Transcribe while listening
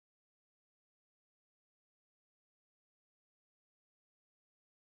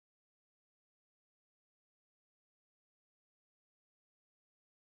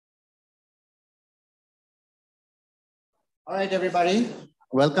All right, everybody.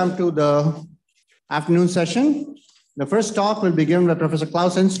 Welcome to the afternoon session. The first talk will be given by Professor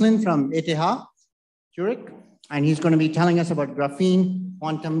Klaus Ensslin from ETH Zurich, and he's going to be telling us about graphene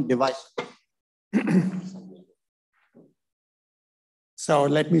quantum devices. So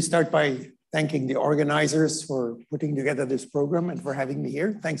let me start by thanking the organizers for putting together this program and for having me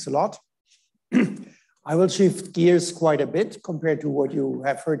here. Thanks a lot. I will shift gears quite a bit compared to what you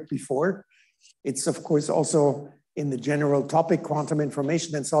have heard before. It's of course also in the general topic, quantum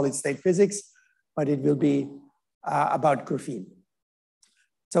information and solid state physics, but it will be about graphene.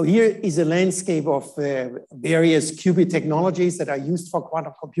 So here is a landscape of various qubit technologies that are used for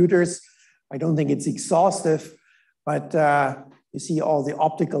quantum computers. I don't think it's exhaustive, but you see all the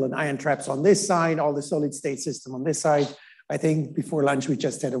optical and ion traps on this side, all the solid state system on this side. I think before lunch, we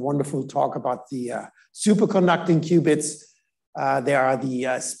just had a wonderful talk about the superconducting qubits. There are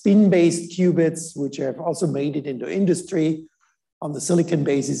the spin-based qubits, which have also made it into industry. On the silicon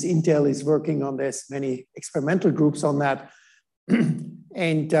basis, Intel is working on this, many experimental groups on that.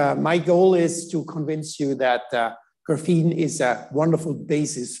 And my goal is to convince you that graphene is a wonderful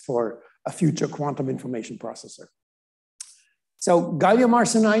basis for a future quantum information processor. So gallium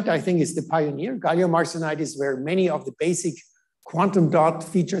arsenide, I think, is the pioneer. Gallium arsenide is where many of the basic quantum dot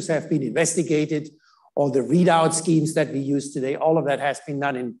features have been investigated. All the readout schemes that we use today, all of that has been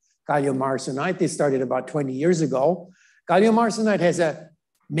done in gallium arsenide. They started about 20 years ago. Gallium arsenide has a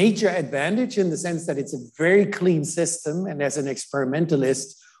major advantage in the sense that it's a very clean system, and as an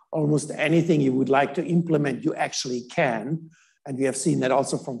experimentalist, almost anything you would like to implement, you actually can. And we have seen that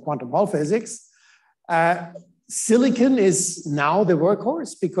also from quantum Hall physics. Silicon is now the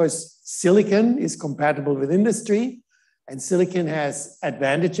workhorse because silicon is compatible with industry, and silicon has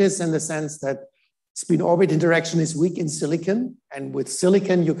advantages in the sense that spin-orbit interaction is weak in silicon, and with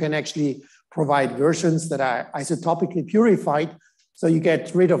silicon, you can actually provide versions that are isotopically purified, so you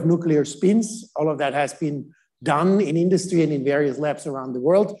get rid of nuclear spins. All of that has been done in industry and in various labs around the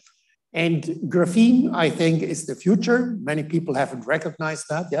world. And graphene, I think, is the future. Many people haven't recognized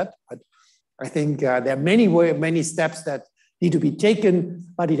that yet, but I think there are many steps that need to be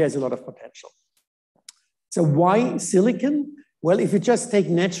taken, but it has a lot of potential. So why silicon? Well, if you just take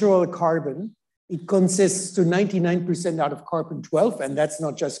natural carbon, it consists to 99% out of carbon-12, and that's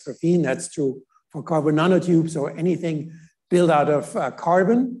not just graphene, that's true for carbon nanotubes or anything built out of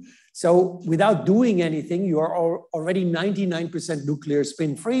carbon. So without doing anything, you are already 99% nuclear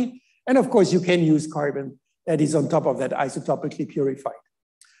spin-free. And of course, you can use carbon that is on top of that isotopically purified.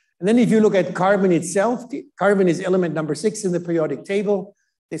 And then if you look at carbon itself, carbon is element number 6 in the periodic table.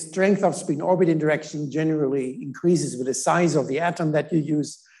 The strength of spin-orbit interaction generally increases with the size of the atom that you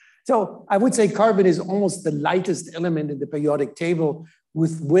use. So I would say carbon is almost the lightest element in the periodic table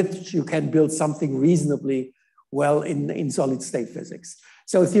with which you can build something reasonably well in solid state physics.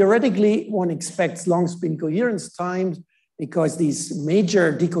 So theoretically, one expects long spin coherence times because these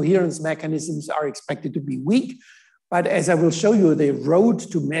major decoherence mechanisms are expected to be weak. But as I will show you, the road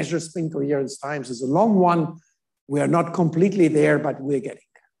to measure spin coherence times is a long one. We are not completely there, but we're getting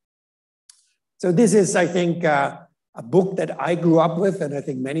there. So this is, I think, a book that I grew up with, and I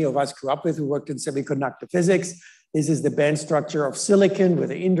think many of us grew up with who worked in semiconductor physics. This is the band structure of silicon with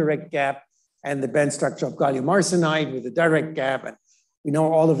the indirect gap and the band structure of gallium arsenide with the direct gap. And we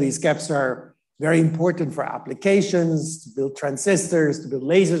know all of these gaps are very important for applications, to build transistors, to build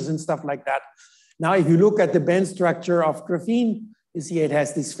lasers and stuff like that. Now, if you look at the band structure of graphene, you see it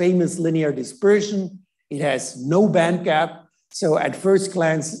has this famous linear dispersion. It has no band gap. So at first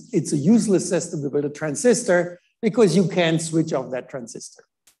glance, it's a useless system to build a transistor because you can't switch off that transistor.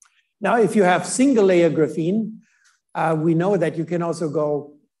 Now, if you have single layer graphene, we know that you can also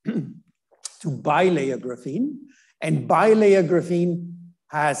go to bilayer graphene. And bilayer graphene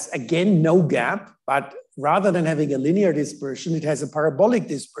has, again, no gap, but rather than having a linear dispersion, it has a parabolic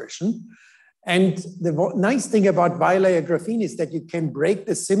dispersion. And the nice thing about bilayer graphene is that you can break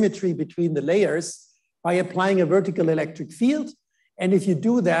the symmetry between the layers by applying a vertical electric field. And if you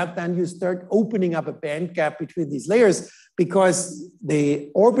do that, then you start opening up a band gap between these layers because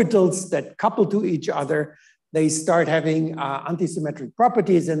the orbitals that couple to each other, they start having antisymmetric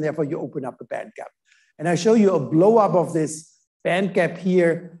properties, and therefore you open up a band gap. And I show you a blow up of this band gap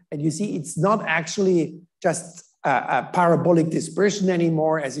here, and you see it's not actually just a parabolic dispersion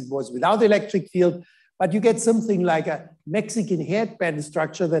anymore as it was without the electric field, but you get something like a Mexican headband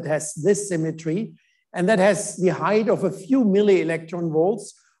structure that has this symmetry, and that has the height of a few milli-electron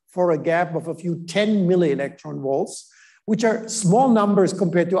volts for a gap of a few 10 milli-electron volts, which are small numbers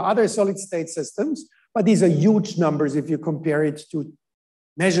compared to other solid state systems, but these are huge numbers if you compare it to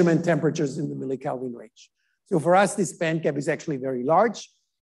measurement temperatures in the millikelvin range. So for us, this band gap is actually very large.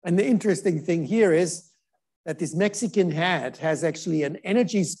 And the interesting thing here is that this Mexican hat has actually an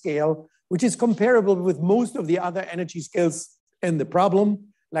energy scale, which is comparable with most of the other energy scales in the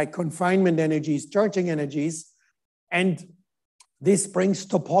problem, like confinement energies, charging energies. And this brings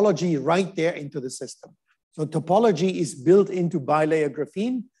topology right there into the system. So topology is built into bilayer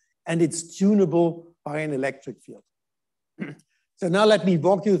graphene, and it's tunable by an electric field. So now let me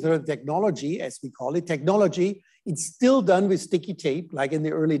walk you through the technology, as we call it. Technology, it's still done with sticky tape, like in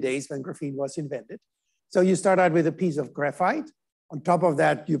the early days when graphene was invented. So you start out with a piece of graphite. On top of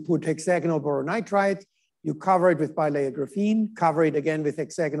that, you put hexagonal boronitride. You cover it with bilayer graphene, cover it again with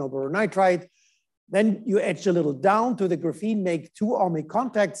hexagonal boronitride. Then you etch a little down to the graphene, make two ohmic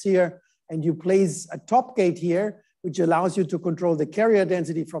contacts here, and you place a top gate here, which allows you to control the carrier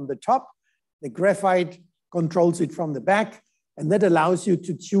density from the top. The graphite controls it from the back, and that allows you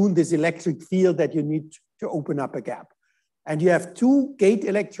to tune this electric field that you need to open up a gap. And you have two gate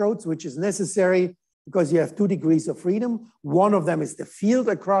electrodes, which is necessary because you have 2 degrees of freedom. One of them is the field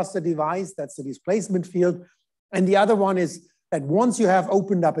across the device, that's the displacement field. And the other one is that once you have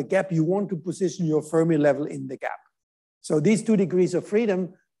opened up a gap, you want to position your Fermi level in the gap. So these 2 degrees of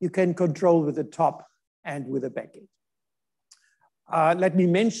freedom, you can control with the top and with the back gate. Let me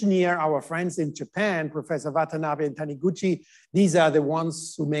mention here our friends in Japan, Professor Watanabe and Taniguchi. These are the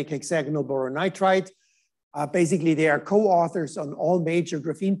ones who make hexagonal boronitride. Basically, they are co-authors on all major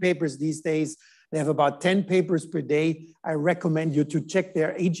graphene papers these days. They have about 10 papers per day. I recommend you to check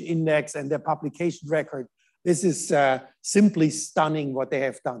their age index and their publication record. This is simply stunning what they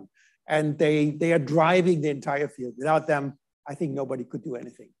have done. And they are driving the entire field. Without them, I think nobody could do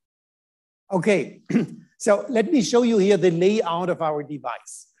anything. Okay, so let me show you here the layout of our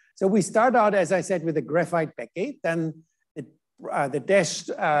device. So we start out, as I said, with a graphite backgate. Then the dashed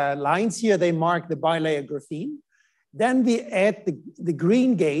lines here, they mark the bilayer graphene. Then we add the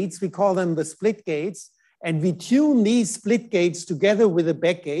green gates, we call them the split gates, and we tune these split gates together with a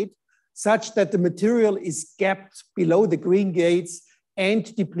backgate such that the material is gapped below the green gates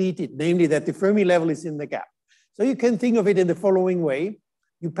and depleted, namely that the Fermi level is in the gap. So you can think of it in the following way.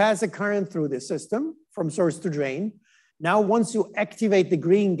 You pass a current through the system from source to drain. Now, once you activate the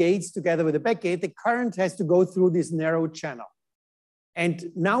green gates together with the backgate, the current has to go through this narrow channel.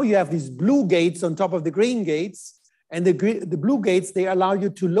 And now you have these blue gates on top of the green gates. And the blue gates, they allow you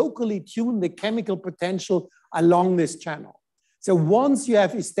to locally tune the chemical potential along this channel. So once you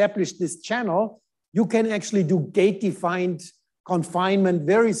have established this channel, you can actually do gate-defined confinement,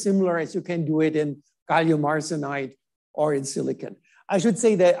 very similar as you can do it in gallium arsenide or in silicon. I should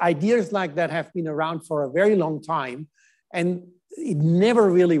say that ideas like that have been around for a very long time, and it never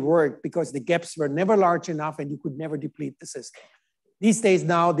really worked because the gaps were never large enough and you could never deplete the system. These days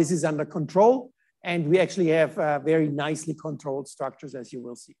now, this is under control, and we actually have very nicely controlled structures, as you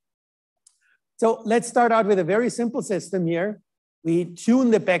will see. So let's start out with a very simple system here. We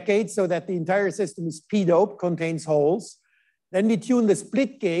tune the backgate so that the entire system is p-doped, contains holes. Then we tune the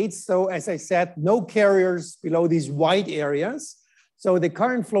split gates. So as I said, no carriers below these white areas. So the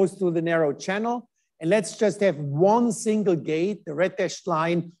current flows through the narrow channel. And let's just have one single gate, the red dashed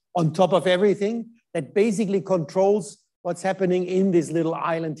line, on top of everything that basically controls what's happening in this little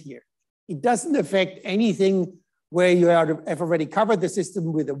island here. It doesn't affect anything where you have already covered the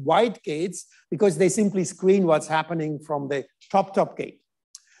system with the white gates because they simply screen what's happening from the top gate.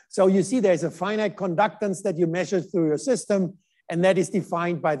 So you see there's a finite conductance that you measure through your system, and that is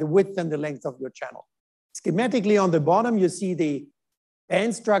defined by the width and the length of your channel. Schematically on the bottom, you see the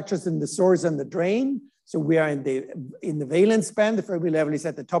band structures in the source and the drain. So we are in the valence band. The Fermi level is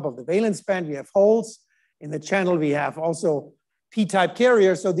at the top of the valence band. We have holes. In the channel, we have also p-type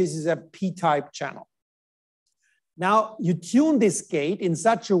carriers. So this is a p-type channel. Now you tune this gate in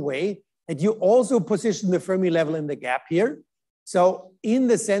such a way that you also position the Fermi level in the gap here. So in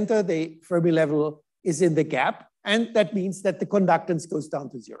the center, the Fermi level is in the gap. And that means that the conductance goes down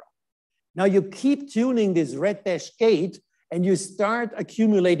to 0. Now you keep tuning this red dash gate and you start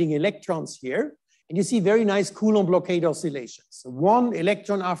accumulating electrons here. And you see very nice Coulomb blockade oscillations. So one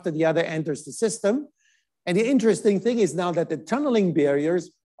electron after the other enters the system. And the interesting thing is now that the tunneling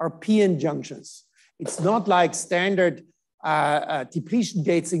barriers are p-n junctions. It's not like standard depletion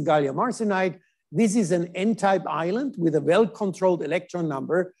gates in gallium arsenide. This is an n-type island with a well-controlled electron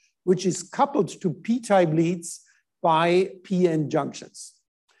number, which is coupled to p-type leads by p-n junctions.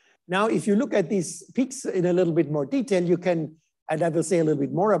 Now, if you look at these peaks in a little bit more detail, you can, and I will say a little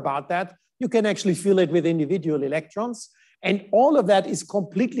bit more about that, you can actually fill it with individual electrons. And all of that is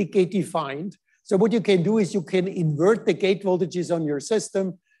completely gate-defined. So what you can do is you can invert the gate voltages on your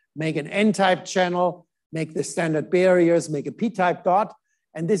system, make an n-type channel, make the standard barriers, make a p-type dot.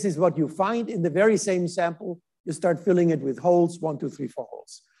 And this is what you find in the very same sample. You start filling it with holes, 1, 2, 3, 4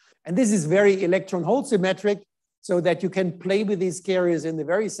 holes. And this is very electron hole symmetric, so that you can play with these carriers in the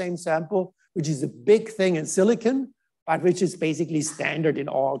very same sample, which is a big thing in silicon, but which is basically standard in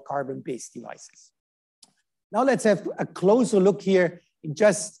all carbon-based devices. Now let's have a closer look here in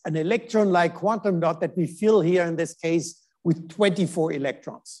just an electron-like quantum dot that we fill here in this case with 24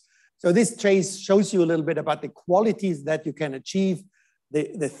 electrons. So this trace shows you a little bit about the qualities that you can achieve,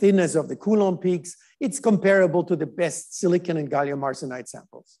 the thinness of the Coulomb peaks. It's comparable to the best silicon and gallium arsenide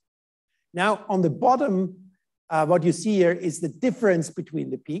samples. Now on the bottom, what you see here is the difference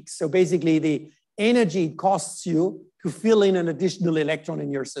between the peaks. So basically the energy it costs you to fill in an additional electron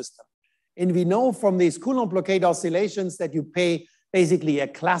in your system. And we know from these Coulomb blockade oscillations that you pay basically a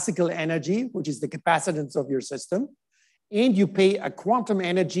classical energy, which is the capacitance of your system. And you pay a quantum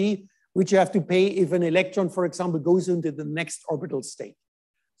energy, which you have to pay if an electron, for example, goes into the next orbital state.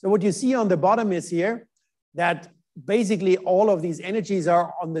 So what you see on the bottom is here that basically all of these energies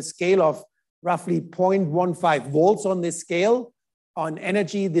are on the scale of roughly 0.15 volts on this scale. On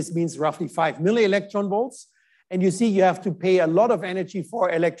energy, this means roughly 5 millielectron volts. And you see you have to pay a lot of energy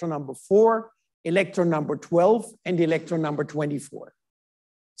for electron number 4, electron number 12, and electron number 24.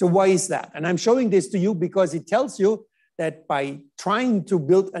 So why is that? And I'm showing this to you because it tells you that by trying to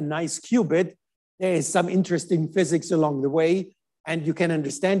build a nice qubit, there is some interesting physics along the way, and you can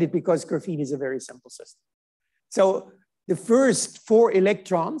understand it because graphene is a very simple system. So the first 4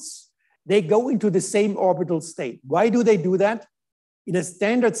 electrons, they go into the same orbital state. Why do they do that? In a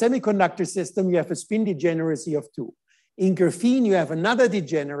standard semiconductor system, you have a spin degeneracy of 2. In graphene, you have another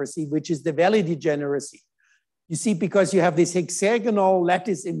degeneracy, which is the valley degeneracy. You see, because you have this hexagonal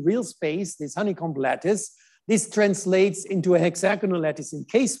lattice in real space, this honeycomb lattice, this translates into a hexagonal lattice in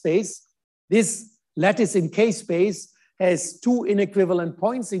K-space. This lattice in K-space has 2 inequivalent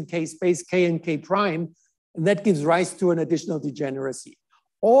points in K-space, K and K prime, and that gives rise to an additional degeneracy.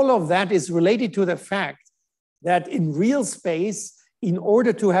 All of that is related to the fact that in real space, in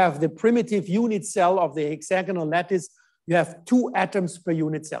order to have the primitive unit cell of the hexagonal lattice, you have 2 atoms per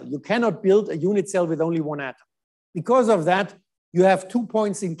unit cell. You cannot build a unit cell with only 1 atom. Because of that, you have 2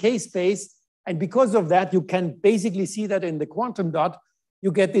 points in K-space, and because of that, you can basically see that in the quantum dot,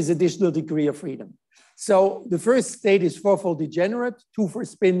 you get this additional degree of freedom. So the first state is 4-fold degenerate, 2 for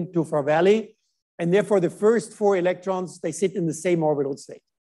spin, 2 for valley, and therefore the first 4 electrons, they sit in the same orbital state.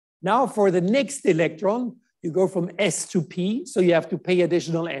 Now for the next electron, you go from S to P, so you have to pay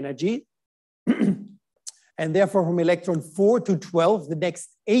additional energy. And therefore from electron 4 to 12, the next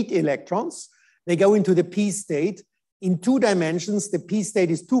 8 electrons, they go into the P state. In 2 dimensions, the P state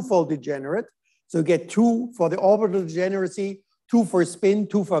is 2-fold degenerate. So you get 2 for the orbital degeneracy, 2 for spin,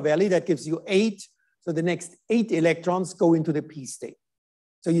 2 for valley, that gives you 8. So the next 8 electrons go into the P state.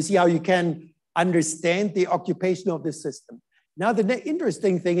 So you see how you can understand the occupation of this system. Now the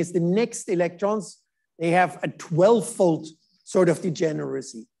interesting thing is the next electrons, they have a 12-fold sort of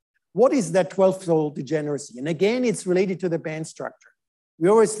degeneracy. What is that 12-fold degeneracy? And again, it's related to the band structure. We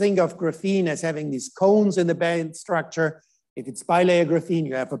always think of graphene as having these cones in the band structure. If it's bilayer graphene,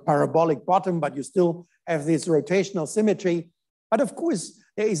 you have a parabolic bottom, but you still have this rotational symmetry. But of course,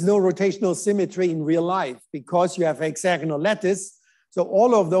 there is no rotational symmetry in real life because you have a hexagonal lattice. So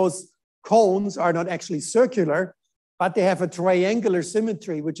all of those cones are not actually circular, but they have a triangular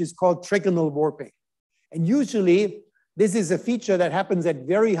symmetry, which is called trigonal warping. And usually, this is a feature that happens at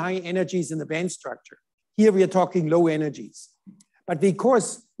very high energies in the band structure. Here we are talking low energies. But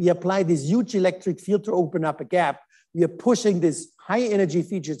because we apply this huge electric field to open up a gap, we are pushing these high energy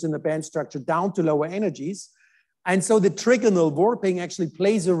features in the band structure down to lower energies. And so the trigonal warping actually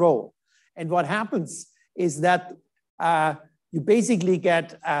plays a role. And what happens is that you basically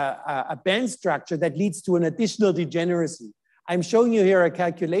get a band structure that leads to an additional degeneracy. I'm showing you here a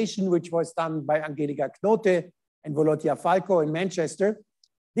calculation which was done by Angelika Knote and Volodya Falco in Manchester.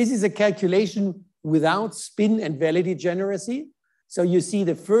 This is a calculation without spin and valley degeneracy. So you see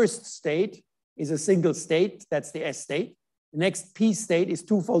the first state is a single state, that's the S state. The next P state is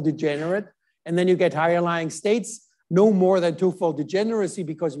 2-fold degenerate. And then you get higher lying states, no more than 2-fold degeneracy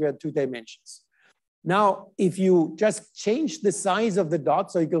because we have 2 dimensions. Now, if you just change the size of the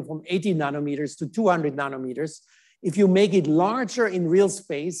dot, so you go from 80 nanometers to 200 nanometers, if you make it larger in real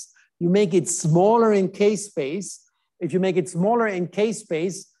space, you make it smaller in K space. If you make it smaller in K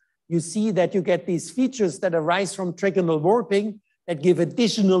space, you see that you get these features that arise from trigonal warping that give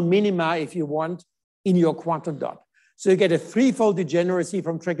additional minima, if you want, in your quantum dot. So you get a 3-fold degeneracy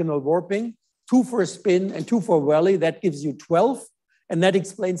from trigonal warping, 2 for spin and 2 for valley, that gives you 12. And that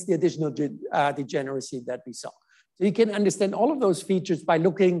explains the additional degeneracy that we saw. So you can understand all of those features by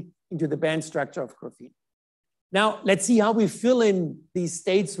looking into the band structure of graphene. Now, let's see how we fill in these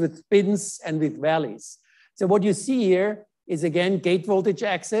states with spins and with valleys. So what you see here is, again, gate voltage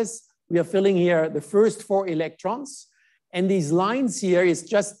axis. We are filling here the first 4 electrons. And these lines here is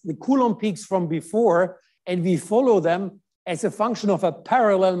just the Coulomb peaks from before, and we follow them as a function of a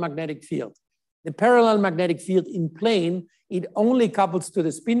parallel magnetic field. The parallel magnetic field in plane, it only couples to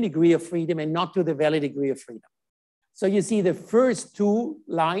the spin degree of freedom and not to the valley degree of freedom. So you see the first 2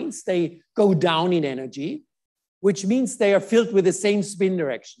 lines, they go down in energy, which means they are filled with the same spin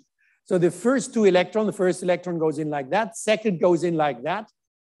direction. So the first 2 electrons, the first electron goes in like that, second goes in like that,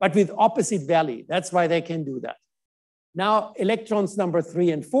 but with opposite valley. That's why they can do that. Now, electrons number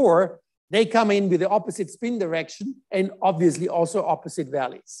 3 and 4, they come in with the opposite spin direction and obviously also opposite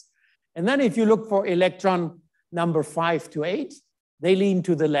valleys. And then if you look for electron number 5 to 8, they lean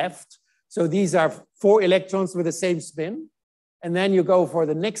to the left. So these are 4 electrons with the same spin. And then you go for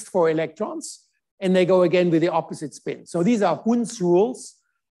the next 4 electrons, and they go again with the opposite spin. So these are Hund's rules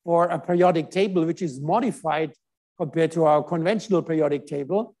for a periodic table, which is modified compared to our conventional periodic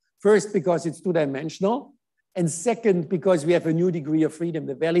table. First, because it's 2-dimensional. And second, because we have a new degree of freedom,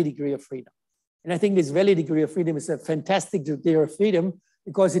 the valley degree of freedom. And I think this valley degree of freedom is a fantastic degree of freedom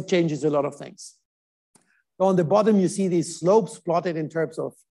because it changes a lot of things. So on the bottom, you see these slopes plotted in terms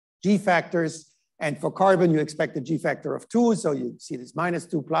of G factors. And for carbon, you expect a G factor of 2. So you see this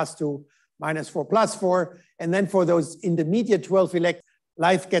 -2, +2, -4, +4. And then for those intermediate 12 electrons,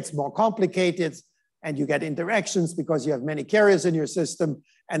 life gets more complicated and you get interactions because you have many carriers in your system.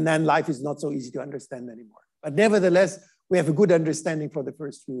 And then life is not so easy to understand anymore. But nevertheless, we have a good understanding for the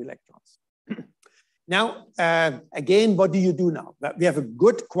first few electrons. Now, again, what do you do now? We have a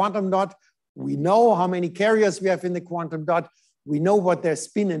good quantum dot. We know how many carriers we have in the quantum dot. We know what their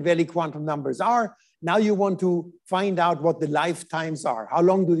spin and valley quantum numbers are. Now you want to find out what the lifetimes are. How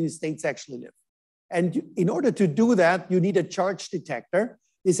long do these states actually live? And in order to do that, you need a charge detector.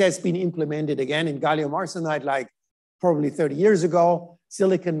 This has been implemented again in gallium arsenide like probably 30 years ago,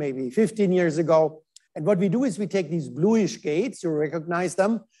 silicon maybe 15 years ago. And what we do is we take these bluish gates, you recognize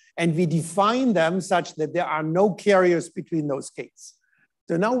them, and we define them such that there are no carriers between those gates.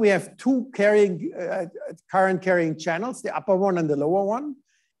 So now we have 2 current carrying channels, the upper one and the lower one.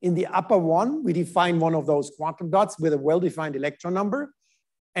 In the upper one, we define one of those quantum dots with a well-defined electron number.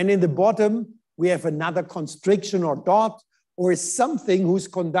 And in the bottom, we have another constriction or dot or something whose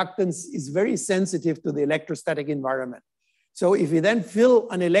conductance is very sensitive to the electrostatic environment. So if we then fill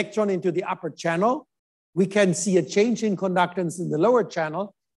an electron into the upper channel, we can see a change in conductance in the lower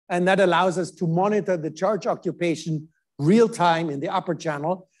channel, and that allows us to monitor the charge occupation real time in the upper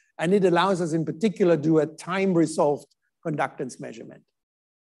channel, and it allows us in particular to do a time-resolved conductance measurement.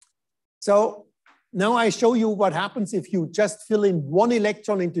 So now I show you what happens if you just fill in 1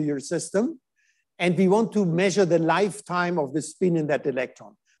 electron into your system, and we want to measure the lifetime of the spin in that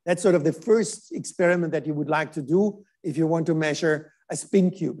electron. That's sort of the first experiment that you would like to do if you want to measure a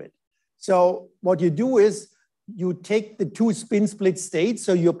spin qubit. So what you do is you take the 2 spin split states.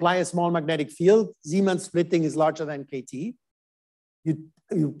 So you apply a small magnetic field. Zeeman splitting is larger than KT.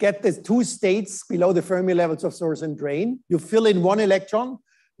 You get the 2 states below the Fermi levels of source and drain. You fill in 1 electron.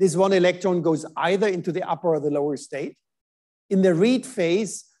 This 1 electron goes either into the upper or the lower state. In the read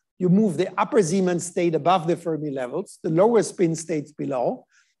phase, you move the upper Zeeman state above the Fermi levels, the lower spin states below.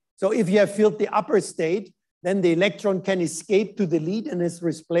 So if you have filled the upper state, then the electron can escape to the lead and is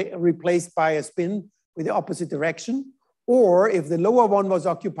replaced by a spin with the opposite direction. Or if the lower one was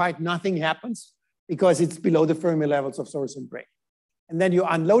occupied, nothing happens because it's below the Fermi levels of source and drain. And then you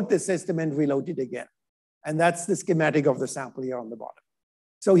unload the system and reload it again. And that's the schematic of the sample here on the bottom.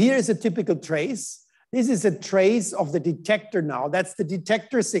 So here is a typical trace. This is a trace of the detector now. That's the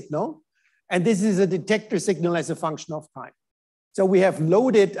detector signal. And this is a detector signal as a function of time. So we have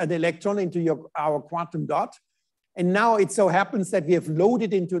loaded an electron into our quantum dot. And now it so happens that we have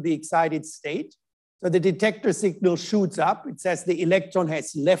loaded into the excited state. So the detector signal shoots up. It says the electron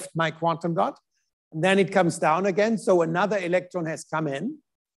has left my quantum dot. And then it comes down again. So another electron has come in.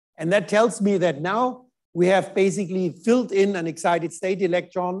 And that tells me that now we have basically filled in an excited state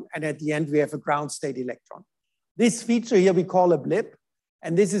electron. And at the end, we have a ground state electron. This feature here we call a blip.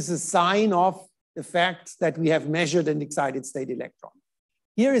 And this is a sign of the fact that we have measured an excited state electron.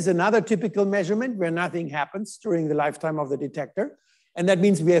 Here is another typical measurement where nothing happens during the lifetime of the detector. And that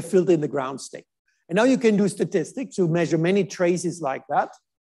means we have filled in the ground state. And now you can do statistics to measure many traces like that.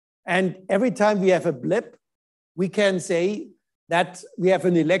 And every time we have a blip, we can say that we have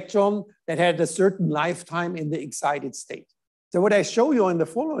an electron that had a certain lifetime in the excited state. So what I show you in the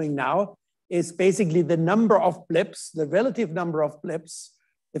following now is basically the number of blips, the relative number of blips,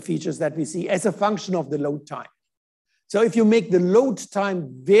 the features that we see as a function of the load time. So if you make the load time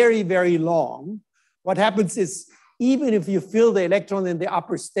very, very long, what happens is even if you fill the electron in the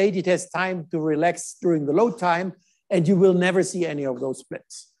upper state, it has time to relax during the load time, and you will never see any of those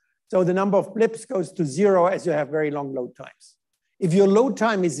blips. So the number of blips goes to 0 as you have very long load times. If your load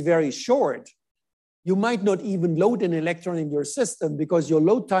time is very short, you might not even load an electron in your system because your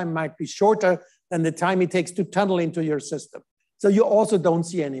load time might be shorter than the time it takes to tunnel into your system. So you also don't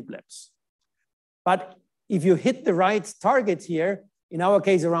see any blips. But if you hit the right target here, in our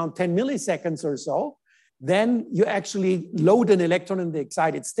case around 10 milliseconds or so, then you actually load an electron in the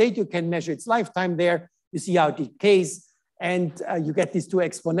excited state. You can measure its lifetime there. You see how it decays, and you get these two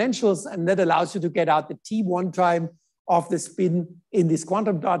exponentials, and that allows you to get out the T1 time of the spin in this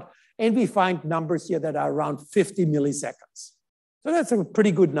quantum dot. And we find numbers here that are around 50 milliseconds. So that's a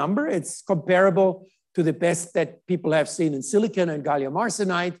pretty good number. It's comparable to the best that people have seen in silicon and gallium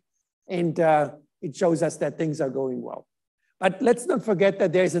arsenide. And it shows us that things are going well. But let's not forget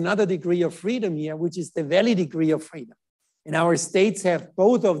that there's another degree of freedom here, which is the valley degree of freedom. And our states have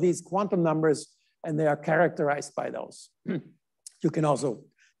both of these quantum numbers, and they are characterized by those. You can also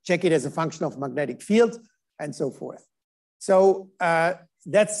check it as a function of magnetic field and so forth. So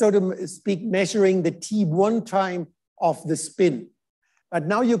that's, so to speak, measuring the T1 time of the spin. But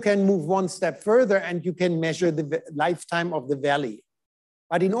now you can move one step further and you can measure the lifetime of the valley.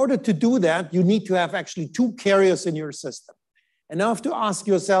 But in order to do that, you need to have actually two carriers in your system. And now you have to ask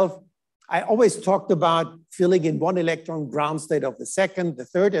yourself, I always talked about filling in one electron ground state of the second, the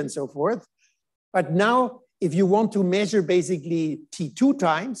third, and so forth. But now, if you want to measure basically T2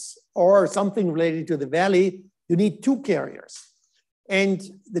 times or something related to the valley, you need two carriers. And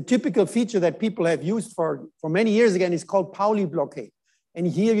the typical feature that people have used for many years again is called Pauli blockade. And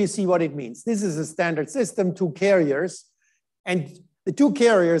here you see what it means. This is a standard system, two carriers. And the two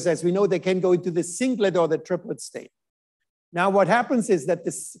carriers, as we know, they can go into the singlet or the triplet state. Now, what happens is that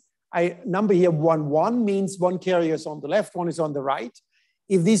this number here, 1, 1, means one carrier is on the left, one is on the right.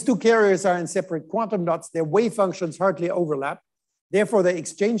 If these two carriers are in separate quantum dots, their wave functions hardly overlap. Therefore, the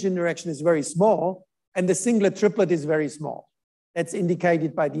exchange interaction is very small, and the singlet triplet is very small. That's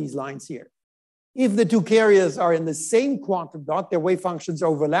indicated by these lines here. If the two carriers are in the same quantum dot, their wave functions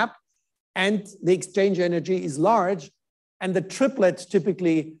overlap, and the exchange energy is large, and the triplet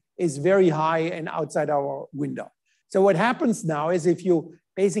typically is very high and outside our window. So what happens now is if you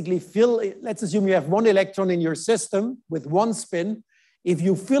basically fill, let's assume you have one electron in your system with one spin. If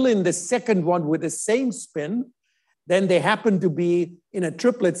you fill in the second one with the same spin, then they happen to be in a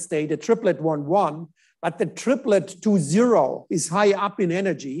triplet state, a triplet 1, 1, but the triplet 2, 0 is high up in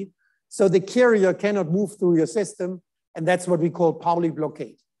energy. So the carrier cannot move through your system. And that's what we call Pauli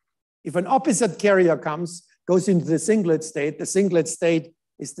blockade. If an opposite carrier goes into the singlet state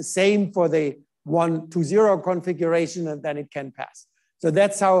is the same for the 1, 2, 0 configuration, and then it can pass. So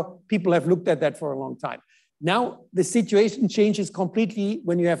that's how people have looked at that for a long time. Now, the situation changes completely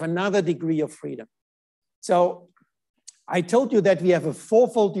when you have another degree of freedom. So I told you that we have a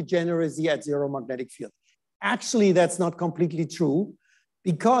fourfold degeneracy at zero magnetic field. Actually, that's not completely true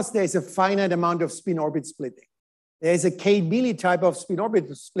because there's a finite amount of spin-orbit splitting. There's a K-milli type of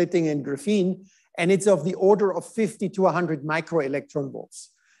spin-orbit splitting in graphene, and it's of the order of 50 to 100 microelectron volts.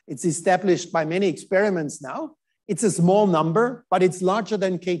 It's established by many experiments now. It's a small number, but it's larger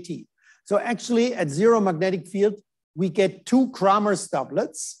than KT. So actually, at zero magnetic field, we get two Kramers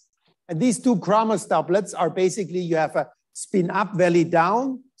doublets. And these two Kramers doublets are basically, you have a spin up, valley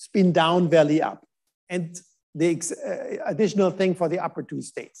down, spin down, valley up. And the additional thing for the upper two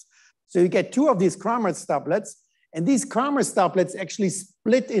states. So you get two of these Kramers doublets, and these Kramers doublets actually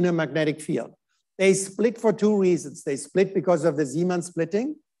split in a magnetic field. They split for two reasons. They split because of the Zeeman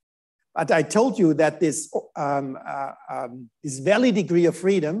splitting. But I told you that this valley degree of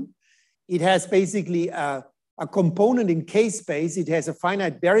freedom, it has basically a component in K space. It has a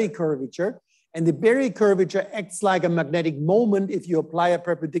finite Berry curvature, and the Berry curvature acts like a magnetic moment if you apply a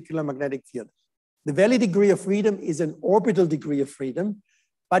perpendicular magnetic field. The valley degree of freedom is an orbital degree of freedom,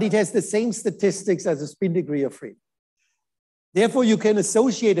 but it has the same statistics as a spin degree of freedom. Therefore, you can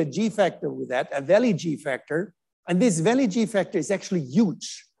associate a G factor with that, a valley G factor, and this valley G factor is actually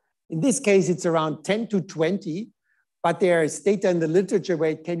huge. In this case, it's around 10 to 20, but there is data in the literature where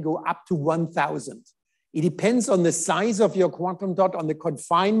it can go up to 1,000. It depends on the size of your quantum dot, on the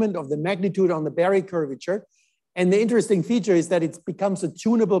confinement of the magnitude on the Berry curvature. And the interesting feature is that it becomes a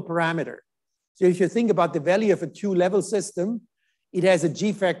tunable parameter. So if you think about the valley of a two-level system, it has a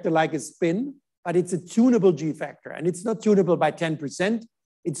G factor like a spin. but it's a tunable G factor. And it's not tunable by 10%.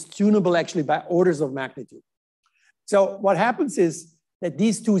 It's tunable actually by orders of magnitude. So what happens is that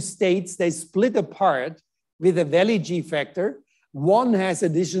these two states, they split apart with a valley G factor. One has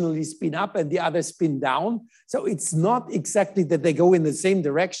additionally spin up and the other spin down. So it's not exactly that they go in the same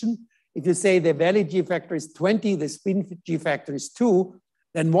direction. If you say the valley G factor is 20, the spin G factor is 2,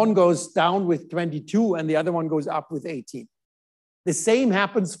 then one goes down with 22 and the other one goes up with 18. The same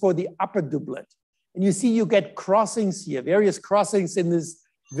happens for the upper doublet. And you see you get crossings here, various crossings in this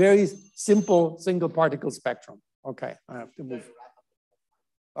very simple single particle spectrum. Okay, I have to move.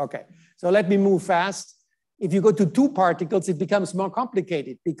 Okay, so let me move fast. If you go to 2 particles, it becomes more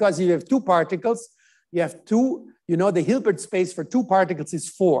complicated because you have 2 particles, you have 2, you know, the Hilbert space for 2 particles is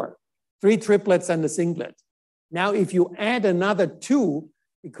 4, 3 triplets and a singlet. Now, if you add another 2,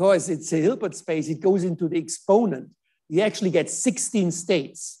 because it's a Hilbert space, it goes into the exponent. You actually get 16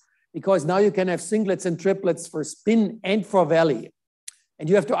 states because now you can have singlets and triplets for spin and for valley. And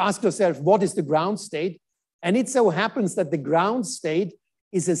you have to ask yourself, what is the ground state? And it so happens that the ground state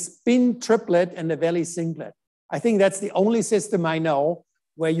is a spin triplet and a valley singlet. I think that's the only system I know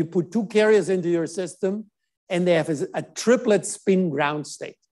where you put 2 carriers into your system and they have a triplet spin ground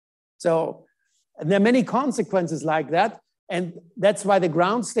state. So and there are many consequences like that. And that's why the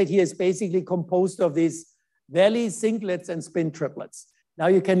ground state here is basically composed of these valley singlets and spin triplets. Now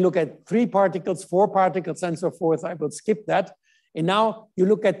you can look at 3 particles, 4 particles, and so forth. I will skip that. And now you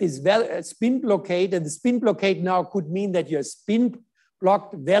look at this spin blockade, and the spin blockade now could mean that you're spin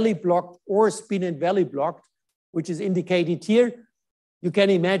blocked, valley blocked, or spin and valley blocked, which is indicated here. You can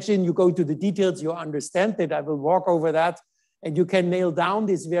imagine, you go into the details, you understand that. I will walk over that, and you can nail down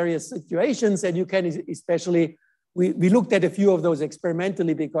these various situations, and you can especially, we looked at a few of those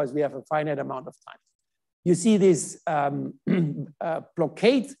experimentally because we have a finite amount of time. You see these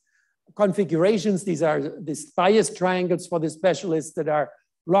blockade configurations. These are these bias triangles for the specialists that are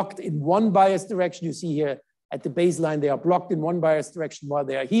blocked in one bias direction. You see here at the baseline, they are blocked in one bias direction while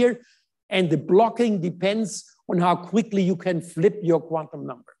they are here. And the blocking depends on how quickly you can flip your quantum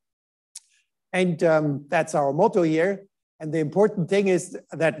number. And that's our motto here. And the important thing is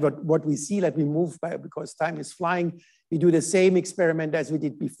that what we see, let me move by, because time is flying. We do the same experiment as we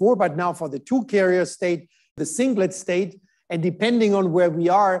did before, but now for the 2 carrier state, the singlet state, and depending on where we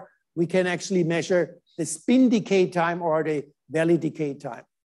are, we can actually measure the spin decay time or the valley decay time.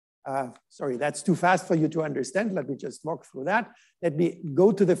 Sorry, that's too fast for you to understand. Let me just walk through that. Let me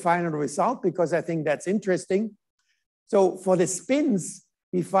go to the final result because I think that's interesting. So for the spins,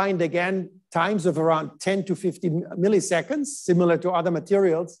 we find again times of around 10 to 15 milliseconds, similar to other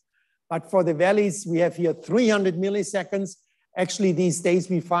materials. But for the valleys, we have here 300 milliseconds. Actually, these days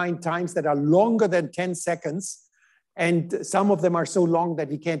we find times that are longer than 10 seconds. And some of them are so long that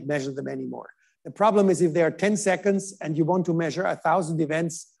we can't measure them anymore. The problem is if they are 10 seconds and you want to measure 1,000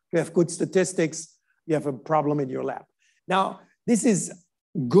 events to have good statistics, you have a problem in your lab. Now, this is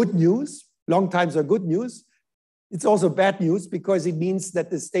good news. Long times are good news. It's also bad news because it means that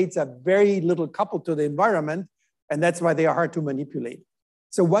the states are very little coupled to the environment, and that's why they are hard to manipulate.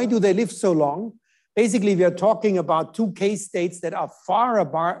 So why do they live so long? Basically, we are talking about 2 K states that are far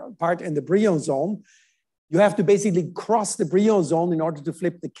apart in the Brillouin zone. You have to basically cross the Brillouin zone in order to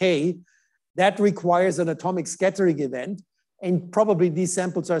flip the K. That requires an atomic scattering event. And probably these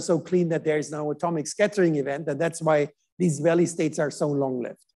samples are so clean that there is no atomic scattering event, and that's why these valley states are so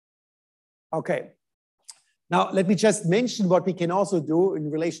long-lived. Okay. Now, let me just mention what we can also do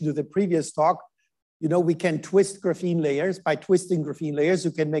in relation to the previous talk. You know, we can twist graphene layers. By twisting graphene layers,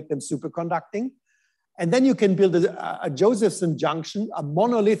 you can make them superconducting. And then you can build a Josephson junction, a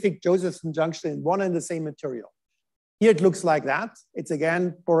monolithic Josephson junction in one and the same material. Here it looks like that. It's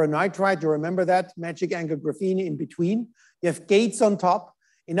again boronitride. You remember that? Magic angle graphene in between. You have gates on top.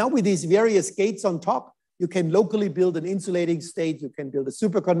 And now with these various gates on top, you can locally build an insulating state. You can build a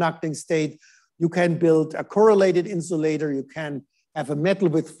superconducting state. You can build a correlated insulator. You can have a metal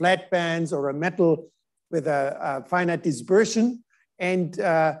with flat bands or a metal with a finite dispersion. And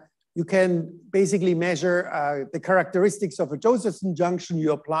you can basically measure the characteristics of a Josephson junction.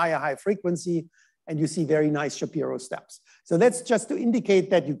 You apply a high frequency and you see very nice Shapiro steps. So that's just to indicate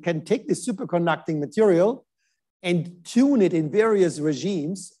that you can take this superconducting material and tune it in various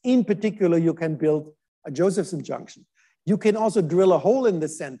regimes. In particular, you can build a Josephson junction. You can also drill a hole in the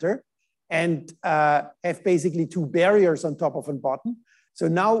center and have basically 2 barriers on top of and bottom. So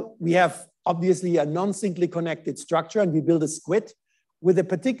now we have obviously a non-syncly connected structure, and we build a SQUID with a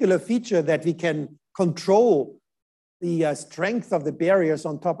particular feature that we can control the strength of the barriers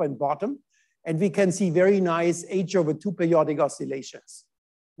on top and bottom. And we can see very nice H/2 periodic oscillations.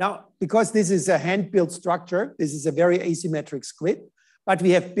 Now, because this is a hand-built structure, this is a very asymmetric squid, but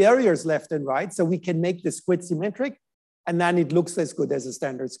we have barriers left and right, so we can make the squid symmetric, and then it looks as good as a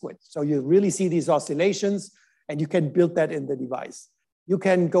standard squid. So you really see these oscillations, and you can build that in the device. You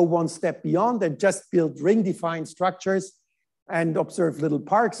can go one step beyond and just build ring-defined structures and observe little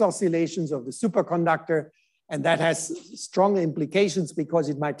Parkes oscillations of the superconductor. And that has strong implications because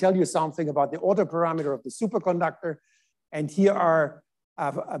it might tell you something about the autoparameter of the superconductor. And here are,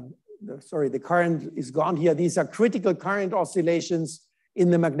 sorry, the current is gone here. These are critical current oscillations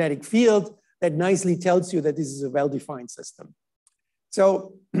in the magnetic field that nicely tells you that this is a well-defined system.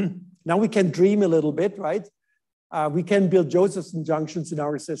 So now we can dream a little bit, right? We can build Josephson junctions in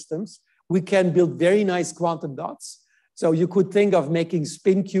our systems. We can build very nice quantum dots. So you could think of making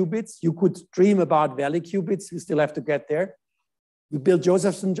spin qubits. You could dream about valley qubits. We still have to get there. We build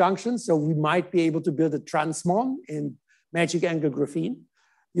Josephson junctions, so we might be able to build a transmon in magic angle graphene.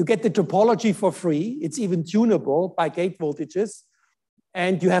 You get the topology for free. It's even tunable by gate voltages.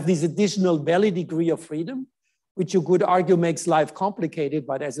 And you have this additional valley degree of freedom, which you could argue makes life complicated,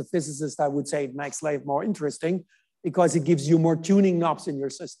 but as a physicist, I would say it makes life more interesting because it gives you more tuning knobs in your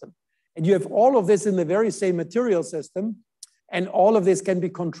system. And you have all of this in the very same material system, and all of this can be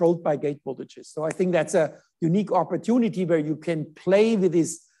controlled by gate voltages. So I think that's a unique opportunity where you can play with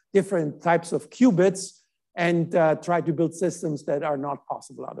these different types of qubits and try to build systems that are not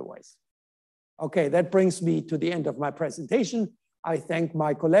possible otherwise. Okay, that brings me to the end of my presentation. I thank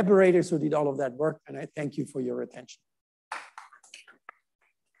my collaborators who did all of that work, and I thank you for your attention.